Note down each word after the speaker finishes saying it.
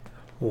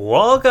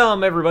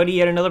Welcome, everybody,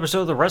 yet another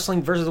episode of the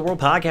Wrestling vs. the World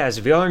podcast.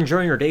 If you are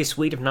enjoying your day,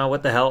 sweet. If not,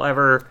 what the hell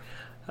ever.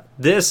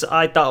 This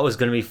I thought was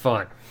going to be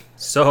fun.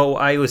 So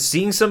I was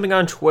seeing something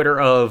on Twitter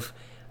of,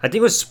 I think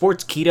it was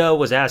Sportskeeda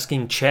was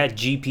asking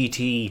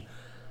ChatGPT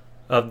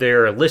of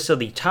their list of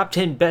the top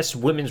 10 best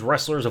women's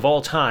wrestlers of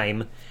all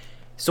time.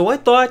 So I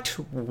thought,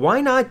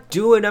 why not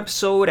do an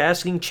episode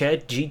asking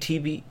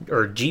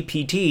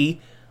GPT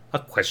a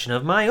question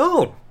of my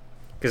own?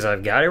 Because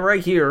I've got it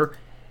right here.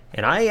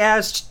 And I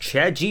asked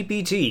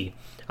ChatGPT,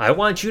 I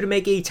want you to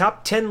make a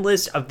top 10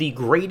 list of the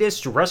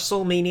greatest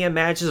Wrestlemania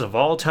matches of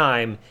all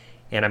time,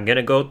 and I'm going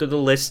to go through the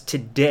list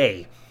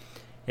today.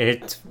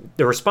 And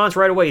the response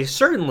right away is,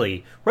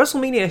 certainly,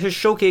 Wrestlemania has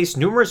showcased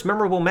numerous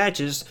memorable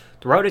matches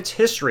throughout its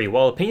history.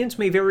 While opinions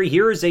may vary,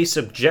 here is a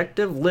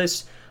subjective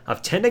list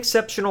of 10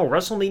 exceptional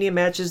Wrestlemania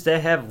matches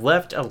that have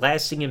left a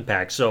lasting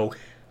impact. So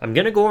I'm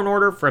going to go in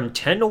order from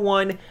 10 to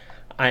 1.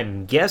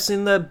 I'm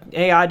guessing the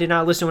AI did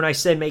not listen when I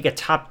said make a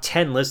top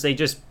 10 list. They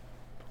just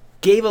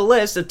gave a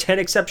list of 10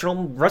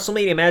 exceptional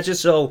WrestleMania matches,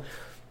 so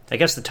I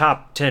guess the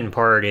top 10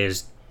 part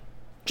is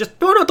just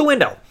thrown out the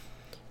window.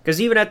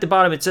 Because even at the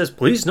bottom it says,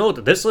 please note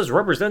that this list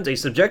represents a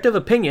subjective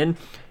opinion.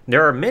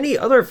 There are many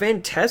other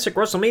fantastic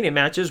WrestleMania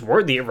matches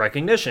worthy of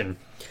recognition.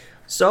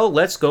 So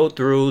let's go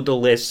through the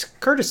list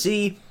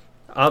courtesy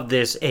of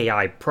this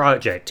AI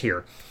project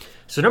here.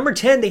 So number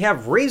 10, they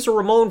have Razor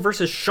Ramon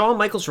versus Shawn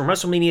Michaels from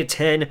WrestleMania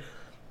 10.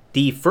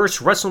 The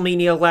first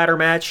WrestleMania ladder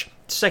match,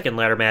 second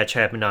ladder match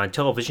happened on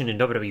television in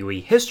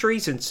WWE history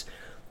since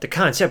the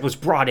concept was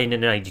brought in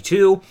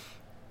 92.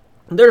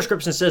 Their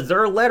description says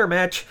their ladder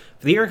match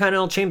for the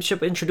Intercontinental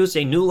Championship introduced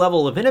a new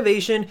level of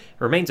innovation and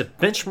remains a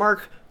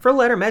benchmark for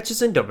ladder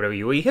matches in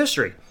WWE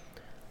history.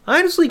 I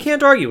honestly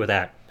can't argue with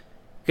that,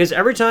 because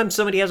every time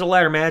somebody has a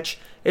ladder match,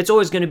 it's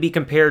always going to be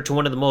compared to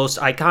one of the most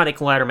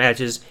iconic ladder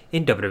matches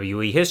in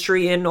WWE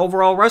history and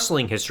overall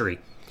wrestling history,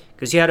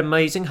 because you had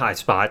amazing high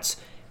spots,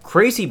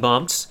 crazy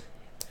bumps,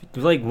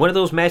 like one of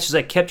those matches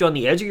that kept you on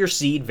the edge of your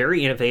seat,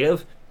 very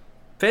innovative,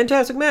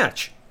 fantastic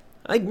match.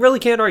 I really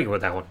can't argue with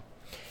that one.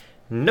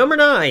 Number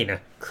 9,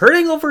 Kurt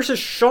Angle versus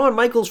Shawn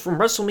Michaels from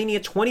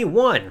WrestleMania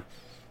 21.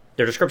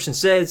 Their description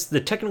says,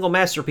 the technical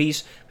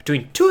masterpiece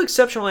between two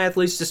exceptional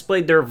athletes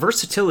displayed their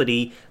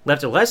versatility,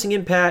 left a lasting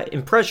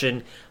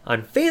impression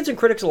on fans and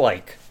critics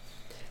alike.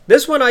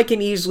 This one I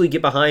can easily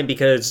get behind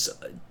because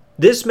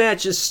this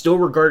match is still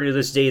regarded to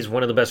this day as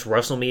one of the best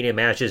WrestleMania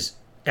matches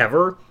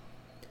ever.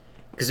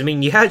 Because, I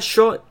mean, you had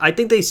Shawn, I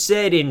think they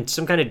said in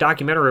some kind of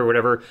documentary or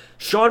whatever,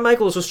 Shawn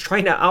Michaels was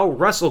trying to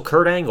out-wrestle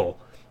Kurt Angle.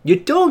 You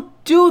don't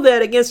do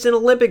that against an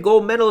Olympic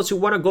gold medalist who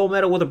won a gold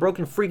medal with a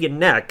broken freaking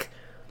neck,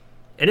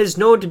 and is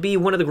known to be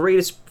one of the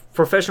greatest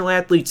professional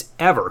athletes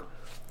ever.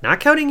 Not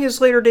counting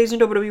his later days in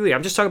WWE,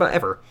 I'm just talking about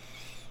ever.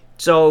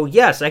 So,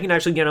 yes, I can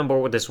actually get on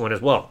board with this one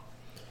as well.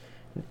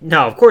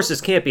 Now, of course,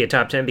 this can't be a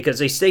top 10 because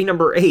they say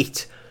number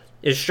 8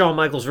 is Shawn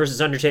Michaels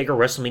vs. Undertaker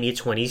WrestleMania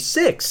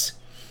 26.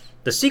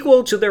 The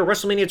sequel to their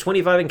WrestleMania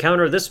 25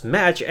 encounter, this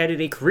match added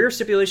a career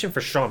stipulation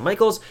for Shawn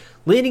Michaels,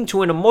 leading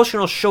to an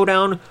emotional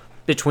showdown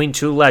between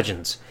two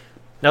legends.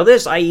 Now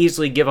this, I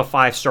easily give a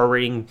 5-star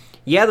rating.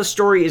 Yeah, the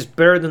story is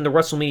better than the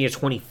WrestleMania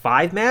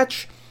 25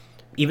 match,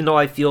 even though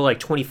I feel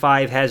like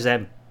 25 has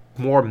that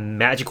more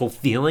magical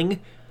feeling.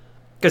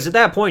 Because at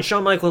that point,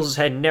 Shawn Michaels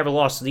had never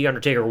lost to The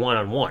Undertaker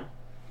one-on-one.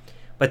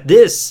 But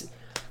this,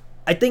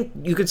 I think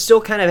you could still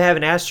kind of have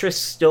an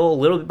asterisk still a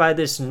little bit by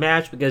this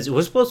match because it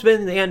was supposed to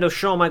be the end of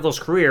Shawn Michaels'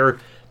 career,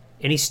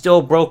 and he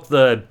still broke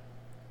the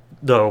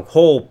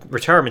whole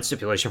retirement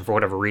stipulation for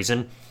whatever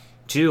reason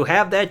to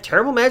have that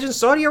terrible match in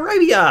Saudi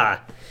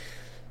Arabia.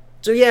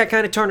 So yeah, it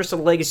kind of tarnished the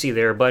legacy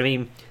there, but I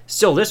mean,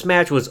 still, this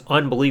match was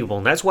unbelievable,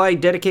 and that's why I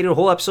dedicated a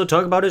whole episode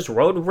talking about his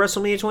road to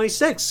WrestleMania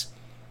 26.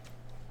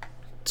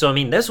 So I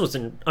mean, this was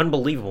an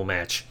unbelievable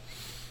match.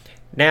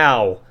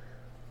 Now,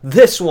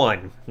 this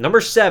one, number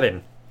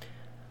 7.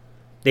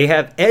 They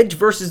have Edge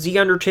versus The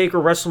Undertaker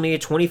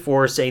WrestleMania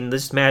 24, saying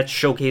this match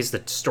showcased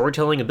the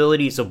storytelling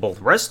abilities of both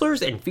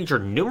wrestlers and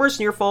featured numerous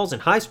near falls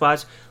and high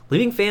spots,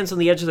 leaving fans on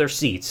the edge of their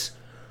seats.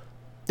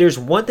 There's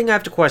one thing I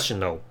have to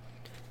question, though.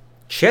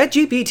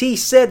 ChatGPT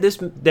said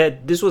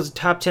that this was a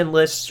top 10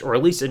 list, or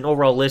at least an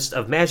overall list,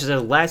 of matches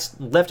that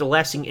left a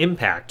lasting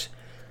impact.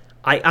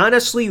 I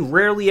honestly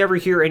rarely ever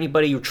hear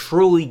anybody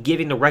truly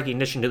giving the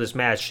recognition to this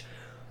match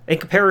in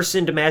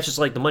comparison to matches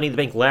like the Money in the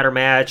Bank ladder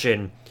match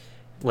and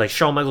like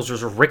Shawn Michaels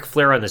versus Ric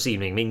Flair on this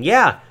evening. I mean,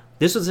 yeah,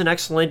 this was an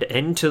excellent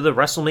end to the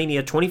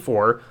WrestleMania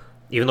 24,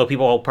 even though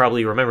people will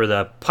probably remember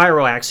the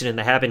pyro accident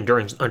that happened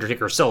during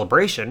Undertaker's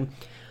celebration.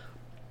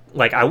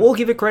 Like, I will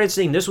give it credit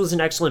saying this was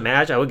an excellent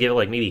match. I would give it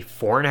like maybe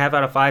 4.5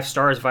 out of 5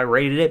 stars if I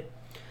rated it.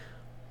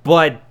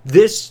 But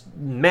this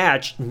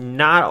match,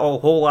 not a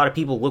whole lot of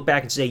people look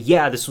back and say,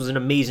 yeah, this was an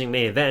amazing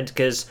main event,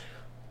 because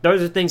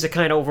those are things that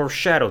kind of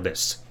overshadowed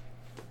this.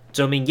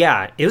 So, I mean,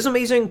 yeah, it was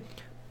amazing,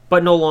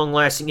 but no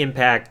long-lasting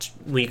impact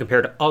when you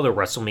compare to other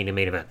WrestleMania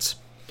main events.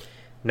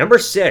 Number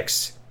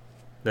 6.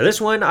 Now,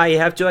 this one I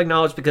have to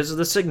acknowledge because of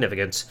the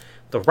significance.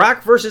 The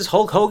Rock versus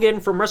Hulk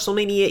Hogan from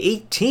WrestleMania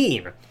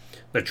 18.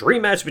 The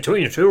dream match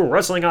between two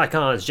wrestling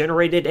icons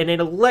generated an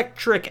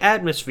electric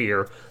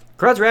atmosphere. The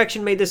crowd's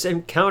reaction made this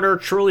encounter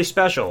truly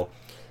special.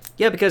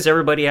 Yeah, because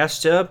everybody has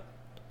to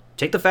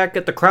take the fact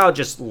that the crowd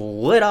just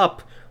lit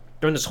up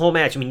during this whole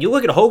match. I mean, you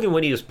look at Hogan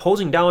when he was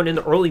posing down in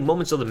the early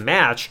moments of the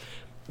match,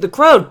 the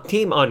crowd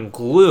came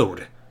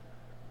unglued.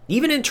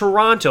 Even in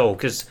Toronto,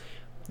 because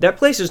that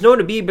place is known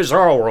to be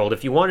Bizarro World.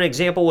 If you want an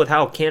example with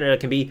how Canada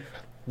can be,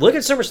 look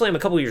at SummerSlam a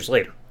couple years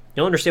later.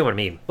 You'll understand what I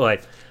mean.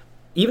 But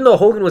even though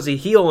Hogan was a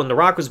heel and The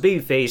Rock was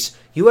babyface,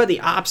 you had the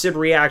opposite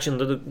reaction.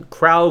 The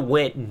crowd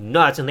went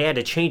nuts, and they had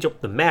to change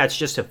up the match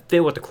just to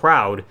fit with the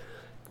crowd,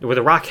 where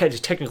The Rock had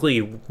to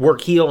technically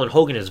work heel and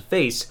Hogan as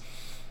face.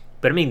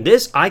 But I mean,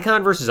 this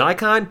icon versus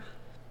icon,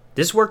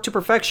 this worked to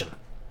perfection.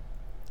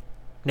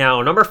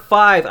 Now, number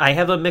 5, I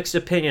have a mixed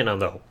opinion on,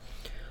 though.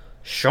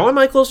 Shawn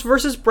Michaels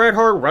versus Bret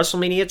Hart,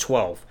 WrestleMania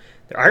 12.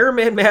 The Iron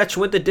Man match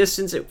went the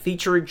distance. It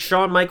featured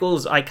Shawn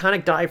Michaels'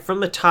 iconic dive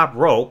from the top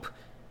rope.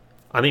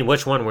 I mean,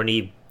 which one, when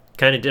he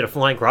kind of did a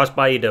flying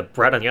crossbody to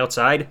Bret on the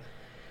outside?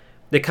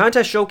 The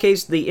contest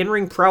showcased the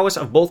in-ring prowess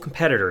of both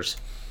competitors.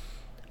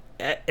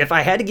 If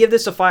I had to give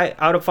this a 5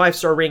 out of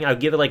 5-star rating, I would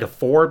give it like a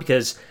 4,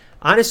 because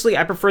honestly,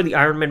 I prefer the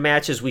Iron Man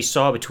matches we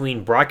saw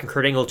between Brock and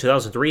Kurt Angle in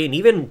 2003, and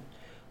even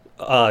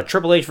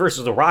Triple H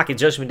versus The Rock at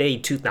Judgment Day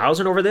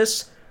 2000 over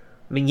this.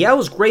 I mean, yeah, it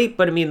was great,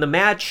 but I mean, the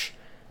match,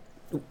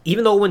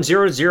 even though it went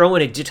 0-0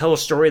 and it did tell a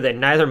story that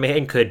neither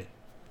man could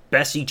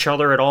best each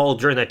other at all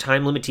during that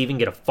time limit to even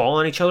get a fall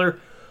on each other,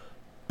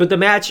 but the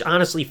match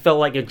honestly felt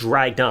like it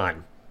dragged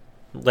on,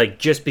 like,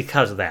 just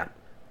because of that.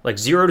 Like,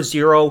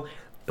 0-0.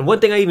 And one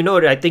thing I even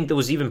noted, I think that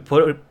was even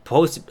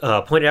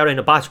pointed out in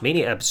a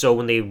Botchmania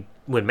episode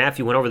when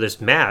Matthew went over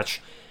this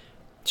match,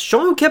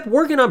 Shawn kept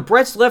working on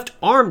Bret's left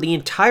arm the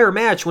entire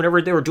match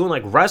whenever they were doing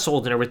like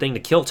wrestles and everything to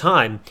kill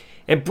time,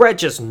 and Bret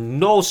just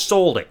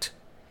no-sold it.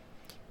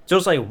 So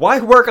it's like, why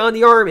work on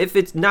the arm if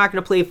it's not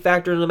going to play a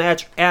factor in the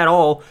match at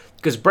all?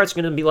 Because Bret's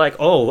going to be like,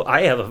 oh,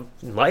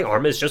 my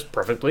arm is just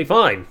perfectly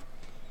fine.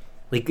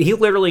 Like, he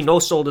literally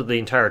no-sold it the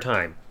entire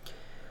time.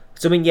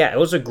 So, I mean, yeah, it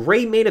was a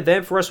great main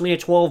event for WrestleMania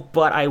 12,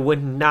 but I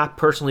would not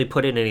personally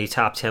put it in any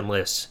top 10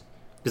 lists.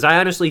 Because I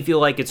honestly feel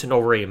like it's an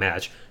overrated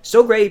match.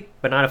 Still great,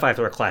 but not a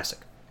 5-star classic.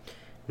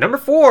 Number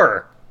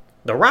 4,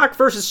 The Rock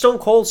vs. Stone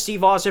Cold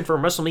Steve Austin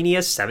from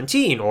WrestleMania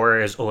 17, or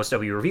as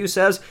OSW Review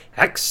says,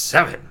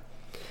 X7.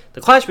 The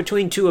clash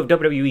between two of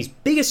WWE's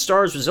biggest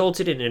stars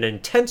resulted in an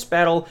intense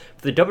battle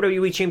for the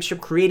WWE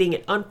Championship, creating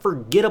an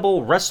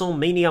unforgettable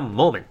WrestleMania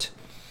moment.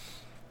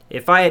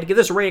 If I had to give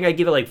this a rating, I'd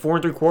give it like 4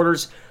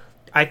 3/4.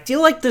 I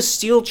feel like the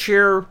steel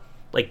chair,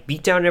 like,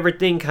 beatdown and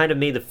everything kind of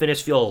made the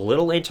finish feel a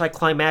little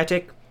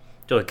anticlimactic,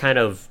 so it kind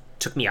of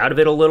took me out of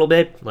it a little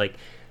bit. Like,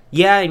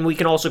 yeah, and we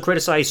can also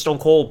criticize Stone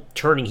Cold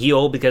turning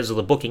heel because of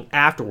the booking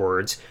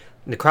afterwards.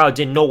 And the crowd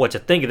didn't know what to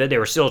think of it. They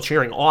were still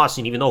cheering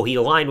Austin, even though he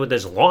aligned with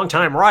his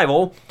longtime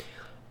rival.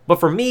 But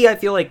for me, I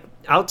feel like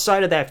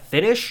outside of that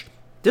finish,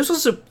 this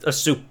was a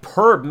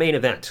superb main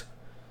event.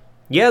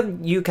 Yeah,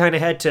 you kind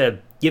of had to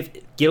get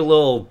a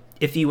little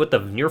iffy with the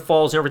near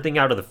falls and everything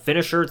out of the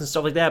finishers and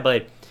stuff like that,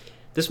 but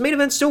this main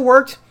event still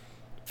worked.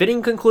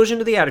 Fitting conclusion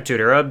to the Attitude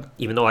Era,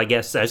 even though I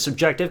guess that's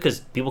subjective because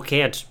people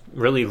can't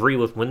really agree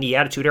with when the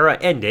Attitude Era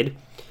ended.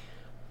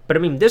 But I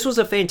mean, this was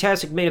a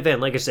fantastic main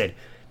event. Like I said,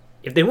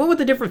 if they went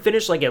with a different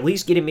finish, like at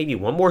least getting maybe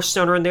one more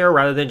stunner in there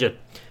rather than just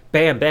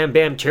bam, bam,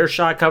 bam, chair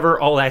shot cover,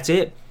 all that's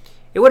it,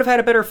 it would have had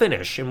a better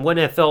finish and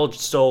wouldn't have felt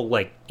so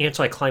like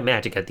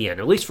anticlimactic at the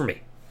end, at least for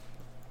me.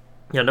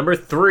 Now, number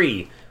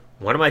 3,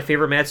 one of my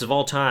favorite matches of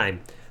all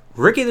time,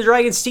 Ricky the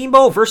Dragon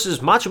Steamboat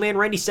versus Macho Man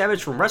Randy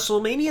Savage from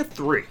WrestleMania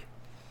 3.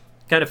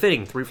 Kind of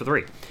fitting, 3 for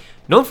 3.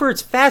 Known for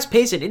its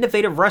fast-paced and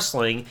innovative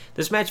wrestling,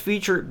 this match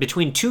featured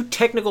between two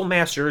technical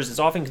masters is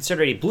often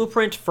considered a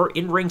blueprint for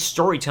in-ring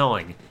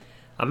storytelling.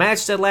 A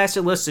match that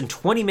lasted less than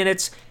 20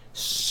 minutes,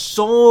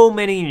 so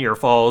many near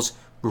falls,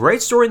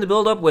 great story in the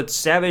build-up with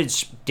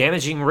Savage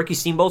damaging Ricky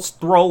Steamboat's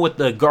throw with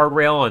the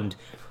guardrail and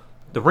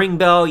the ring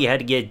bell. You had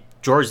to get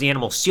George the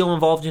Animal Steel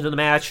involved into the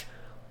match.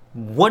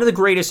 One of the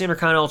greatest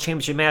Intercontinental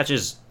Championship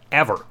matches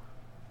ever.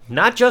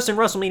 Not just in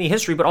WrestleMania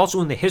history, but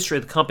also in the history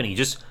of the company.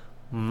 Just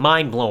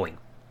mind-blowing.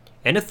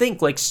 And to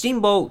think, like,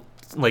 Steamboat,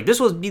 like, this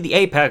would be the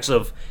apex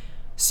of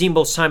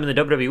Steamboat's time in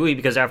the WWE,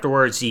 because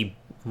afterwards he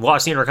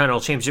lost the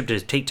Intercontinental Championship to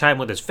take time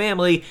with his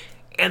family,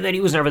 and then he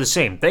was never the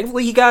same.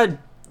 Thankfully, he got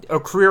a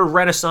career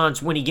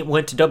renaissance when he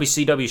went to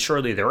WCW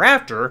shortly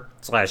thereafter,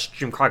 /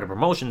 Jim Crockett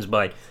Promotions,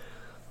 but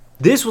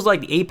this was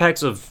like the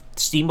apex of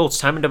Steamboat's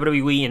time in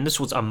WWE, and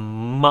this was a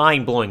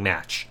mind-blowing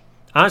match.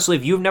 Honestly,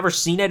 if you've never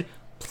seen it,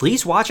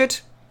 please watch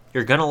it.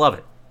 You're gonna love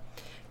it.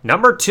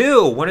 Number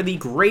 2, one of the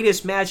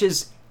greatest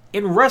matches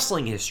in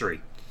wrestling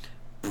history.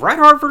 Bret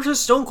Hart vs.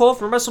 Stone Cold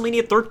from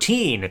WrestleMania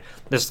 13.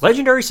 This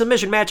legendary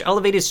submission match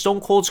elevated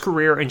Stone Cold's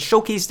career and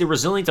showcased the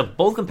resilience of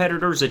both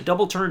competitors. A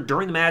double turn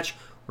during the match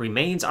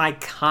remains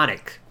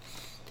iconic.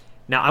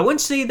 Now, I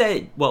wouldn't say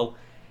that, well,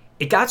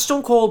 it got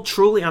Stone Cold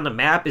truly on the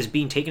map as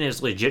being taken as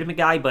a legitimate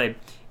guy, but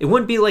it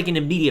wouldn't be like an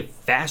immediate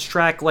fast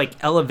track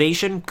like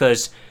elevation,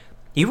 because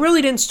he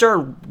really didn't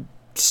start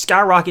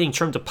skyrocketing in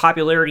terms of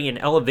popularity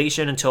and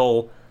elevation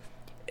until,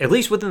 at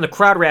least within the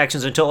crowd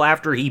reactions, until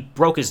after he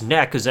broke his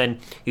neck, because then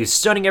he was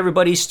stunning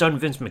everybody, stunned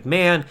Vince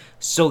McMahon,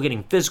 still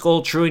getting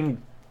physical, proving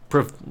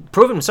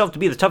himself to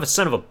be the toughest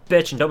son of a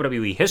bitch in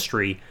WWE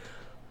history.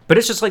 But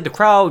it's just like the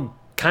crowd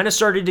kind of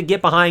started to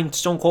get behind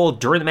Stone Cold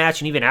during the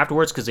match and even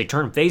afterwards because they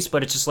turned face,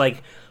 but it's just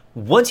like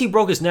once he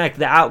broke his neck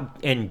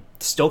and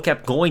still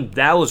kept going,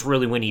 that was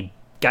really when he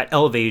got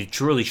elevated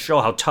to really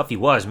show how tough he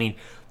was. I mean,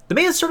 the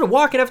man started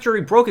walking after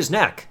he broke his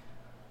neck.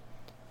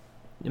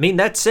 I mean,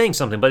 that's saying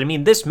something, but I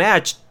mean, this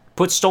match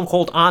put Stone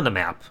Cold on the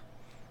map.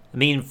 I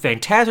mean,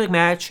 fantastic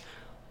match.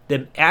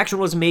 The action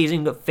was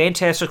amazing,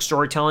 fantastic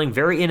storytelling,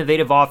 very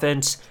innovative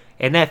offense,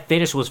 and that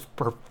finish was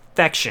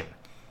perfection.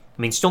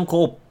 I mean, Stone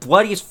Cold,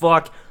 bloody as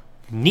fuck,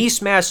 knee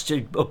smashed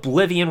to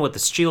oblivion with the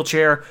steel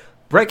chair,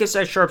 breaks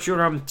that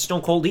sharpshooter on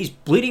Stone Cold, he's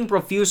bleeding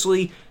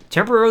profusely,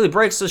 temporarily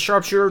breaks the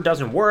sharpshooter,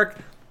 doesn't work,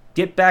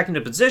 get back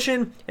into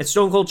position, and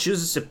Stone Cold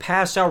chooses to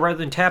pass out rather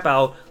than tap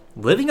out,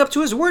 living up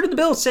to his word in the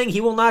bill, saying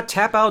he will not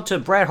tap out to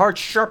Bret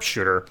Hart's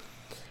sharpshooter.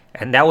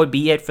 And that would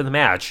be it for the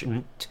match.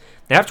 And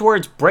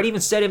afterwards, Bret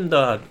even said in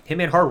the Him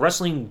and Hart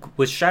Wrestling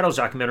with Shadows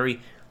documentary,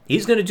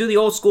 he's going to do the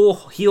old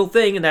school heel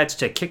thing, and that's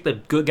to kick the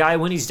good guy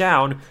when he's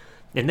down,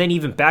 and then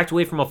even backed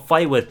away from a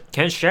fight with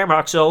Ken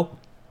Shamrock, so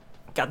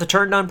got the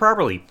turn done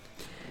properly.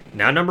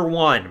 Now number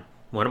one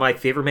of my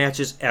favorite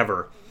matches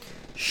ever.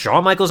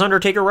 Shawn Michaels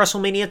Undertaker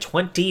WrestleMania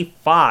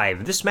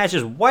 25. This match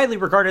is widely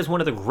regarded as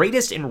one of the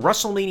greatest in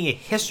WrestleMania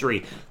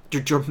history. The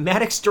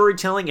dramatic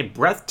storytelling and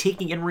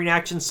breathtaking in-ring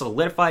action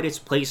solidified its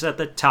place at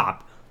the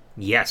top.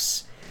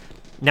 Yes.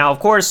 Now, of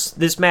course,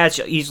 this match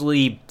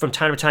easily, from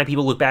time to time,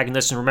 people look back at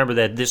this and remember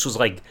that this was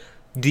like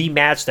the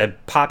match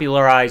that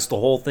popularized the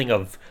whole thing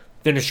of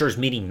finishers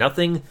meaning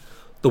nothing.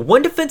 The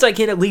one defense I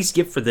can at least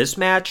give for this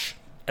match,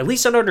 at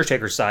least on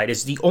Undertaker's side,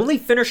 is the only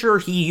finisher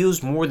he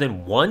used more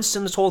than once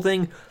in this whole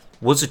thing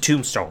was a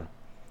tombstone.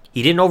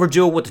 He didn't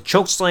overdo it with the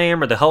choke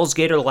slam or the Hell's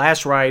Gate or the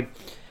Last Ride.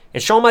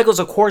 And Shawn Michaels,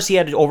 of course, he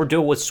had to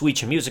overdo it with Sweet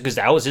Chin Music because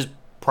that was his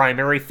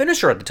primary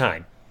finisher at the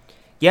time.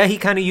 Yeah, he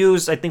kind of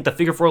used, I think, the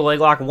figure four leg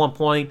lock at one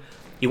point.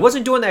 He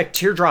wasn't doing that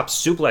teardrop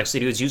suplex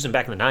that he was using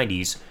back in the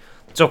 90s.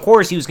 So, of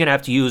course, he was going to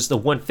have to use the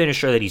one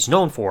finisher that he's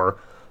known for.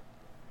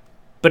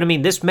 But, I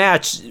mean, this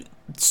match,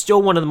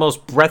 still one of the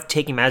most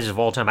breathtaking matches of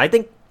all time.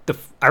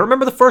 I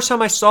remember the first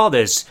time I saw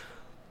this,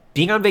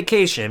 being on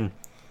vacation.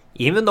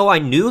 Even though I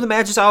knew the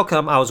match's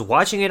outcome, I was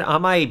watching it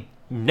on my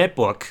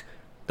netbook,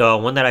 the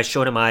one that I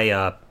showed in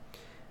my,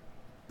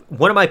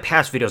 one of my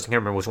past videos, I can't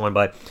remember which one,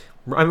 but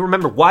I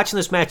remember watching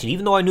this match, and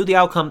even though I knew the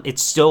outcome, it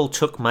still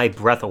took my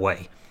breath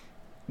away.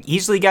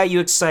 Easily got you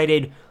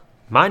excited,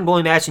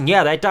 mind-blowing match, and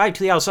yeah, that dive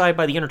to the outside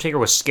by The Undertaker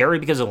was scary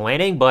because of the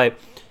landing, but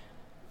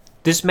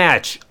this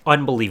match,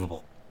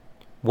 unbelievable.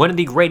 One of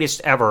the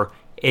greatest ever,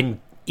 and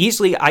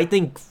easily, I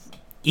think,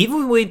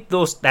 even with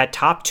that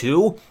top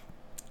two,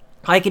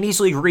 I can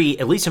easily agree,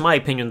 at least in my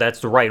opinion, that's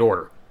the right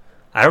order.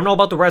 I don't know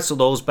about the rest of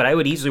those, but I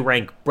would easily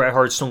rank Bret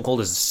Hart Stone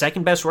Cold as the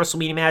second best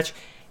WrestleMania match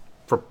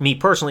for me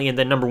personally, and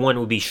then number one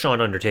would be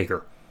Shawn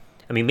Undertaker.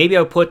 I mean, maybe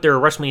I would put their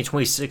WrestleMania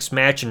 26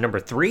 match in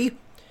number 3,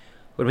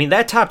 but I mean,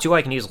 that top two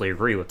I can easily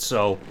agree with.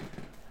 So,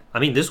 I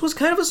mean, this was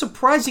kind of a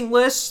surprising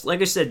list.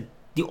 Like I said,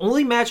 the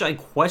only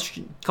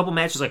couple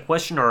matches I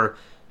question are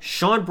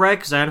Shawn Bret,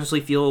 because I honestly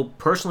feel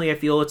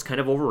it's kind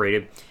of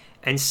overrated.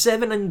 And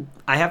 7, and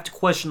I have to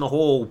question the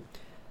whole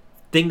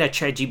thing that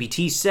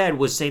ChatGPT said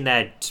was saying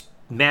that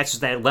matches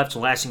that left a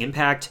lasting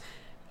impact.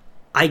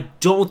 I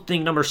don't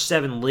think number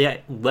 7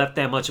 left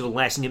that much of a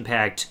lasting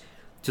impact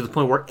to the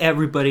point where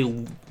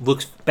everybody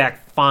looks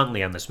back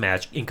fondly on this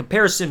match in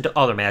comparison to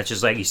other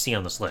matches like you see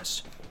on this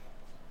list.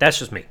 That's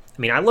just me.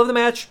 I mean, I love the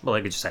match, but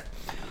like I just said.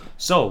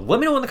 So, let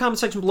me know in the comment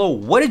section below,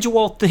 what did you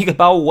all think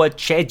about what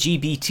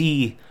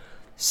ChatGPT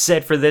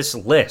said for this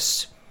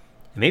list?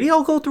 Maybe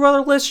I'll go through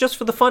other lists just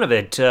for the fun of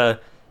it,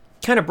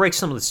 kind of break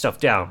some of the stuff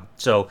down.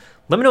 So,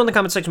 let me know in the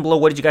comment section below,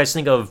 what did you guys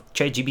think of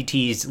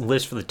ChatGPT's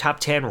list for the top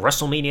 10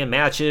 WrestleMania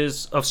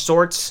matches of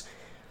sorts?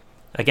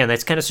 Again,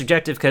 that's kind of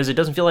subjective because it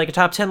doesn't feel like a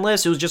top 10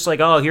 list. It was just like,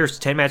 oh, here's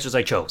 10 matches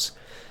I chose.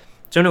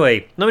 So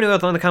anyway, let me know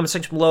in the comment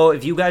section below.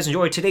 If you guys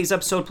enjoyed today's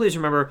episode, please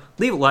remember,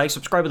 leave a like,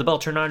 subscribe with the bell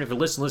turned on if you're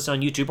listening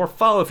on YouTube, or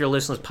follow if you're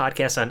listening to this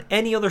podcast on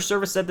any other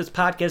service that this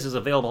podcast is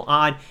available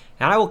on.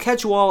 And I will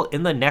catch you all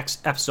in the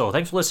next episode.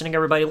 Thanks for listening,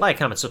 everybody. Like,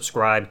 comment,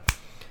 subscribe.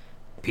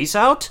 Peace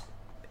out,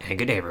 and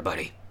good day,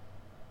 everybody.